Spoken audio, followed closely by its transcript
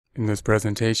In this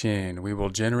presentation, we will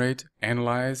generate,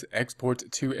 analyze, export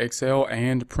to Excel,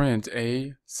 and print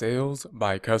a Sales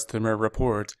by Customer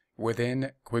report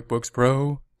within QuickBooks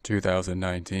Pro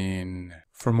 2019.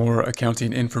 For more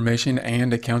accounting information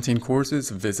and accounting courses,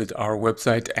 visit our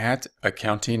website at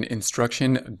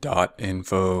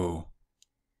accountinginstruction.info.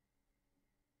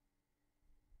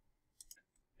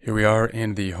 Here we are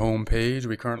in the home page.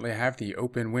 We currently have the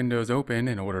Open Windows open.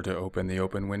 In order to open the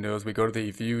Open Windows, we go to the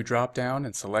View drop-down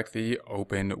and select the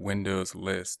Open Windows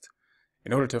list.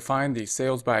 In order to find the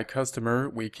Sales by Customer,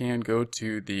 we can go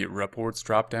to the Reports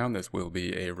drop-down. This will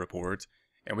be a report.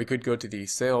 And we could go to the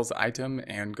Sales item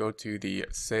and go to the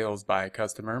Sales by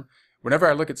Customer. Whenever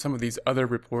I look at some of these other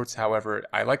reports, however,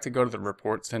 I like to go to the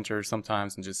Report Center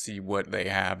sometimes and just see what they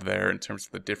have there in terms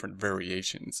of the different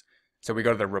variations. So we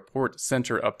go to the Report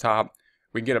Center up top.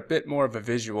 We can get a bit more of a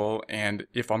visual, and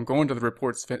if I'm going to the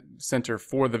Report Center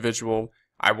for the visual,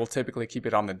 I will typically keep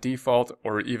it on the default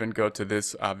or even go to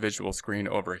this visual screen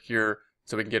over here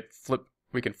so we can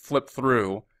flip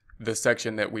through the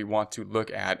section that we want to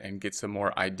look at and get some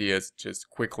more ideas just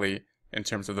quickly in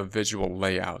terms of the visual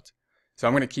layout. So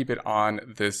I'm going to keep it on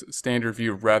this standard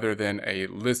view rather than a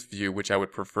list view, which I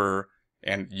would prefer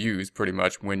and use pretty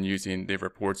much when using the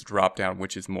reports drop-down,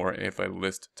 which is more of a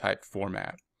list type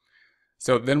format.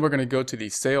 So then we're going to go to the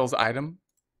sales item,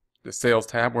 the sales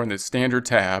tab. We're in the standard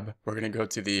tab. We're going to go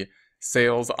to the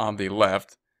sales on the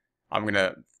left. I'm going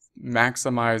to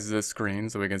maximize this screen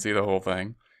so we can see the whole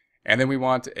thing. And then we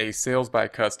want a sales by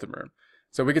customer.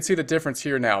 So we can see the difference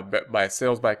here now by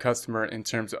sales by customer in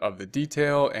terms of the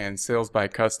detail and sales by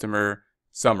customer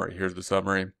summary. Here's the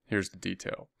summary. Here's the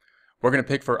detail. We're going to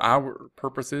pick for our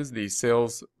purposes the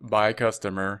Sales by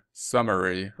Customer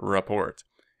Summary Report.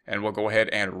 And we'll go ahead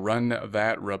and run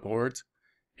that report.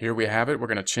 Here we have it. We're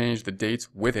going to change the dates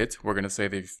with it. We're going to say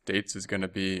the dates is going to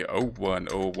be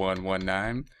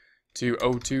 01/01/19 to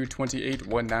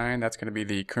 02/28/19. That's going to be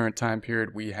the current time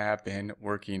period we have been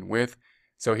working with.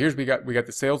 So here's we got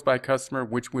the Sales by Customer,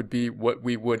 which would be what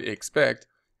we would expect.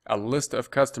 A list of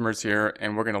customers here,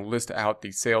 and we're going to list out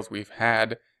the sales we've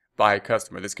had by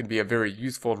customer. This could be a very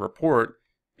useful report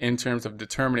in terms of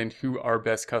determining who our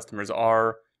best customers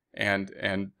are and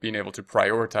being able to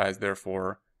prioritize,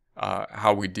 therefore,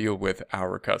 how we deal with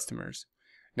our customers.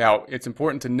 Now, it's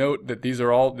important to note that these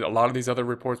are a lot of these other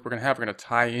reports we're going to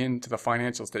tie into the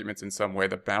financial statements in some way,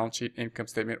 the balance sheet, income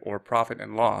statement, or profit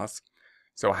and loss.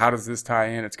 So how does this tie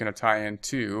in? It's going to tie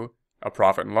into a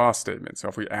profit and loss statement. So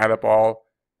if we add up all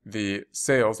the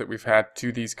sales that we've had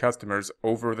to these customers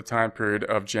over the time period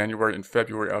of January and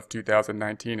February of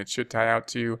 2019, it should tie out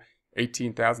to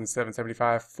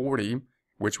 $18,775.40,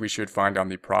 which we should find on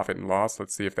the profit and loss.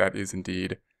 Let's see if that is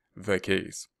indeed the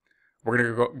case. We're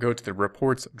going to go to the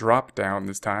reports drop down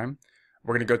this time.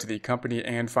 We're going to go to the company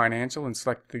and financial and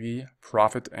select the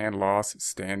profit and loss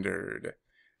standard.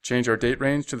 Change our date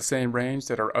range to the same range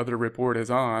that our other report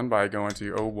is on by going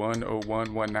to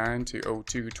 01/01/19 to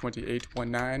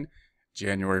 02/28/19,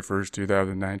 January 1st,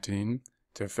 2019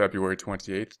 to February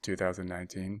 28th,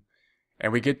 2019.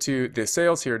 And we get to the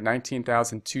sales here,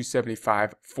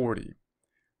 $19,275.40.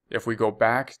 If we go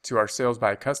back to our sales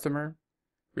by customer,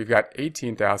 we've got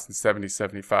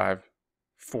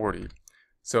 $18,075.40.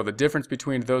 So the difference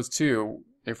between those two,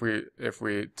 if we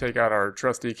take out our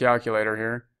trusty calculator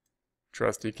here,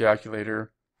 trusty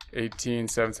calculator,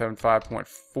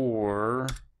 18,775.4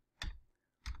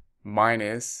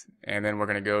 minus, and then we're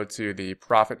going to go to the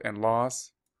profit and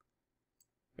loss.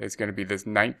 It's going to be this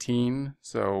 19,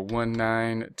 so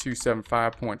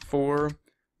 19,275.4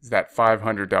 is that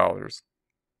 $500.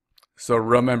 So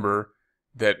remember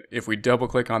that if we double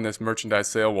click on this merchandise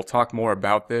sale, we'll talk more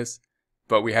about this,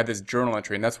 but we had this journal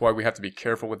entry, and that's why we have to be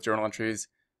careful with journal entries.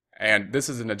 And this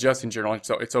is an adjusting journal entry,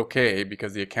 so it's okay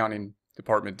because the accounting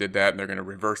department did that and they're going to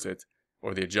reverse it,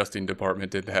 or the adjusting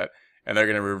department did that and they're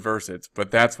going to reverse it.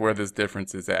 But that's where this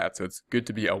difference is at. So it's good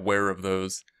to be aware of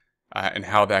those and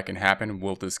how that can happen.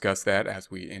 We'll discuss that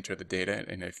as we enter the data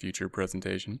in a future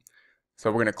presentation. So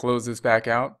we're going to close this back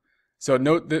out. So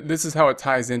note that this is how it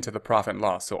ties into the profit and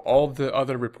loss. So all the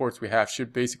other reports we have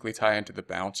should basically tie into the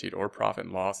balance sheet or profit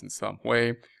and loss in some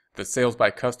way. The sales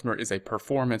by customer is a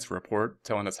performance report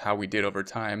telling us how we did over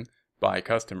time by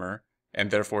customer, and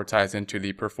therefore ties into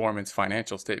the performance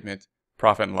financial statement,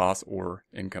 profit and loss, or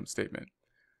income statement.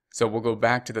 So we'll go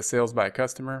back to the sales by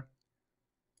customer,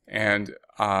 and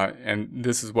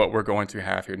this is what we're going to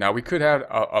have here. Now we could have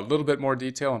a little bit more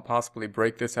detail and possibly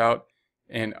break this out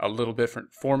in a little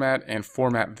different format and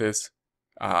format this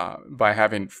by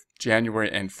having January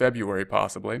and February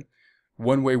possibly.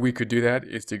 One way we could do that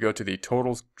is to go to the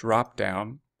totals drop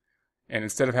down And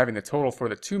instead of having the total for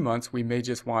the 2 months, we may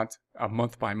just want a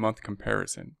month-by-month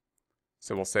comparison.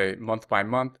 So we'll say month by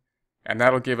month, and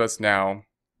that'll give us now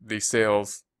the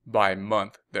sales by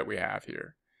month that we have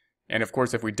here. And of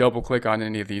course, if we double click on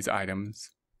any of these items,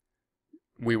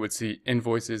 we would see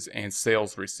invoices and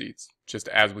sales receipts, just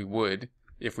as we would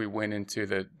if we went into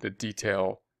the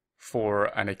detail for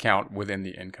an account within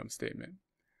the income statement.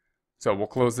 So we'll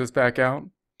close this back out.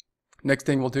 Next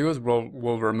thing we'll do is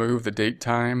we'll remove the date,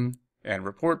 time, and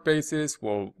report basis.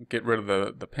 We'll get rid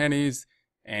of the pennies,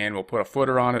 and we'll put a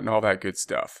footer on it and all that good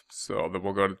stuff. So then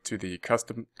we'll go to the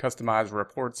customize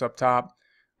reports up top.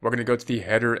 We're going to go to the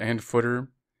header and footer.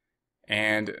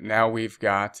 And now we've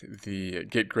got the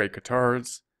Get Great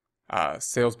Guitars,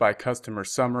 sales by customer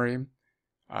summary.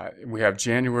 We have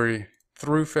January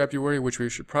through February, which we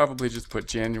should probably just put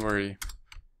January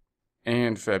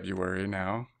and February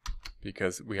now,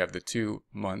 because we have the 2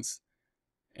 months.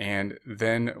 And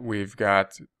then we've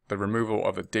got the removal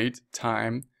of a date,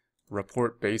 time,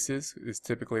 report basis is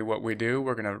typically what we do.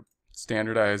 We're going to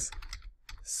standardize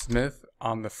Smith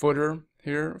on the footer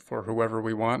here for whoever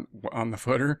we want on the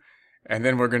footer. And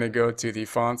then we're going to go to the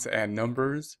fonts and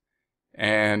numbers,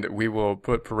 and we will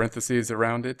put parentheses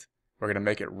around it. We're going to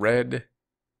make it red,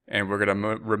 and we're going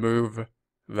to remove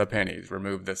the pennies,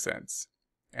 remove the cents,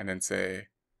 and then say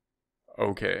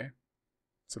OK.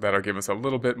 So that'll give us a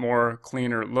little bit more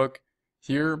cleaner look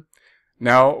here.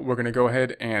 Now we're going to go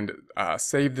ahead and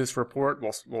save this report.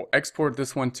 We'll export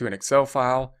this one to an Excel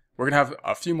file. We're going to have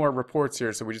a few more reports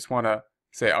here, so we just want to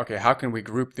say, okay, how can we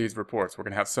group these reports? We're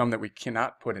going to have some that we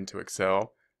cannot put into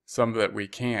Excel, some that we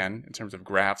can, in terms of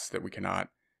graphs that we cannot,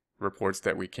 reports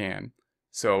that we can.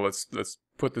 So let's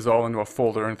put this all into a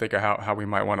folder and think of how we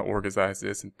might want to organize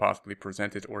this and possibly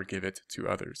present it or give it to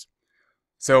others.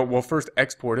 So we'll first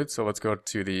export it. So let's go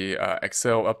to the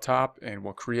Excel up top, and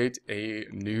we'll create a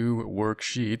new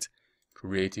worksheet,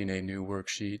 creating a new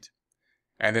worksheet.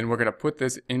 And then we're going to put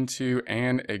this into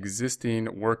an existing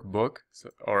workbook,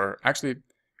 or actually,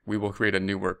 we will create a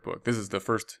new workbook. This is the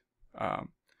first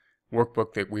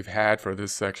workbook that we've had for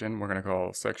this section. We're going to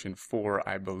call section 4,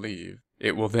 I believe.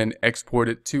 It will then export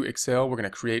it to Excel. We're going to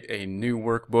create a new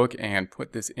workbook and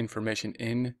put this information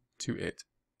into it.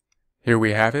 Here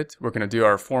we have it. We're going to do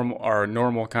our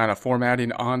normal kind of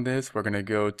formatting on this. We're going to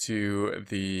go to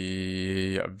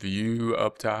the view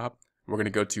up top. We're going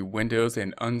to go to Windows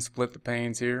and unsplit the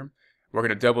panes here. We're going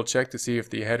to double check to see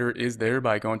if the header is there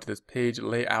by going to this page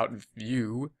layout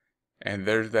view, and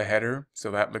there's the header, so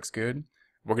that looks good.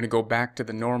 We're going to go back to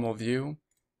the normal view,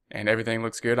 and everything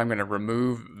looks good. I'm going to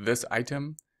remove this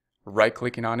item,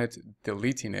 right-clicking on it,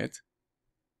 deleting it,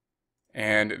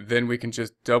 and then we can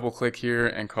just double click here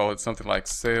and call it something like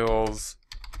sales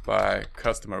by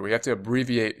customer. We have to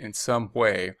abbreviate in some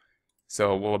way,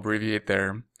 so we'll abbreviate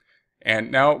there.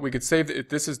 And now we could save, if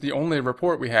this is the only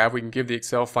report we have, we can give the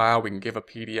Excel file, we can give a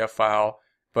PDF file,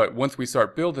 but once we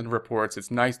start building reports, it's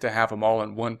nice to have them all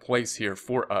in one place here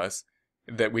for us,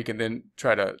 that we can then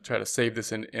try to save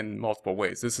this in multiple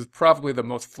ways. This is probably the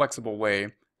most flexible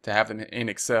way to have them in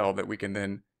Excel that we can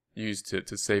then use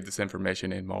to save this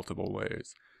information in multiple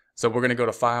ways. So we're going to go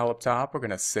to File up top, we're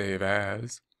going to Save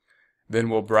As,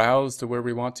 then we'll browse to where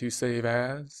we want to save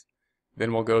as.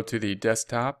 Then we'll go to the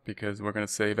desktop because we're going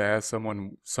to save as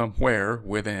somewhere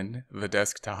within the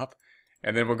desktop.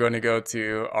 And then we're going to go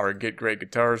to our Get Great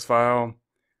Guitars file.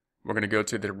 We're going to go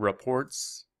to the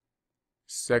Reports,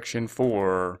 Section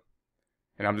 4.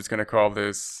 And I'm just going to call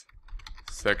this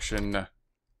Section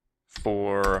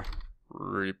 4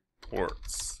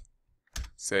 Reports.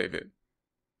 Save it.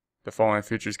 The following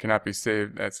features cannot be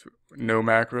saved. That's no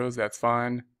macros. That's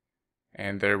fine.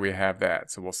 And there we have that.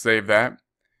 So we'll save that.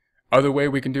 Other way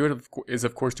we can do it is,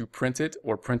 of course, to print it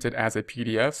or print it as a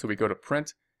PDF. So we go to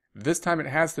Print. This time it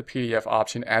has the PDF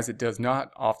option, as it does not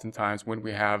oftentimes when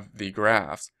we have the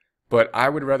graphs. But I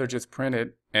would rather just print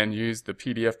it and use the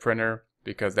PDF printer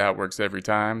because that works every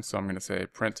time. So I'm going to say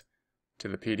Print to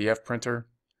the PDF printer.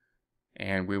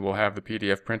 And we will have the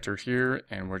PDF printer here.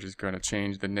 And we're just going to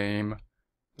change the name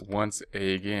once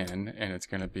again. And it's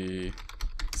going to be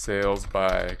Sales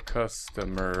by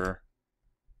Customer.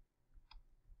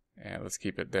 And let's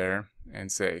keep it there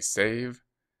and say save,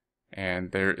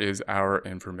 and there is our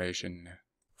information.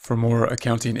 For more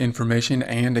accounting information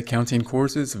and accounting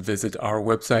courses, visit our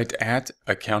website at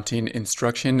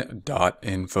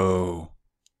accountinginstruction.info.